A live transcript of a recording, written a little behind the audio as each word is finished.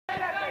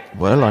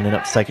were lining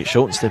up to take it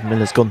short. Instead,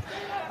 Miller's gone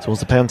towards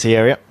the penalty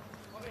area.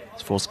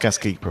 As forster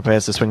caskey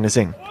prepares to swing this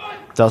in.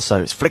 Does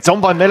so. It's flicked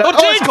on by Miller. Oh,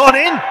 it's gone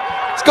in!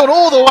 It's gone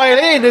all the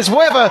way in. As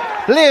whether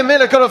Liam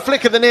Miller got a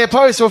flick at the near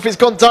post or if it's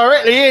gone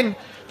directly in.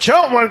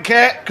 Charlton won't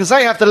care because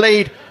they have the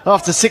lead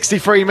after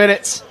 63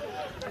 minutes.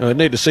 I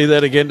need to see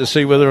that again to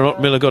see whether or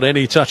not Miller got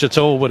any touch at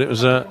all, but it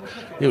was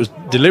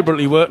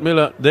deliberately worked.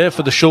 Miller there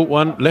for the short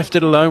one, left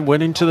it alone,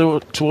 went into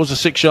towards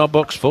the 6-yard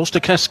box. Forster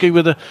caskey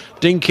with a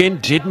dink in.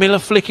 Did Miller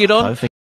flick it on?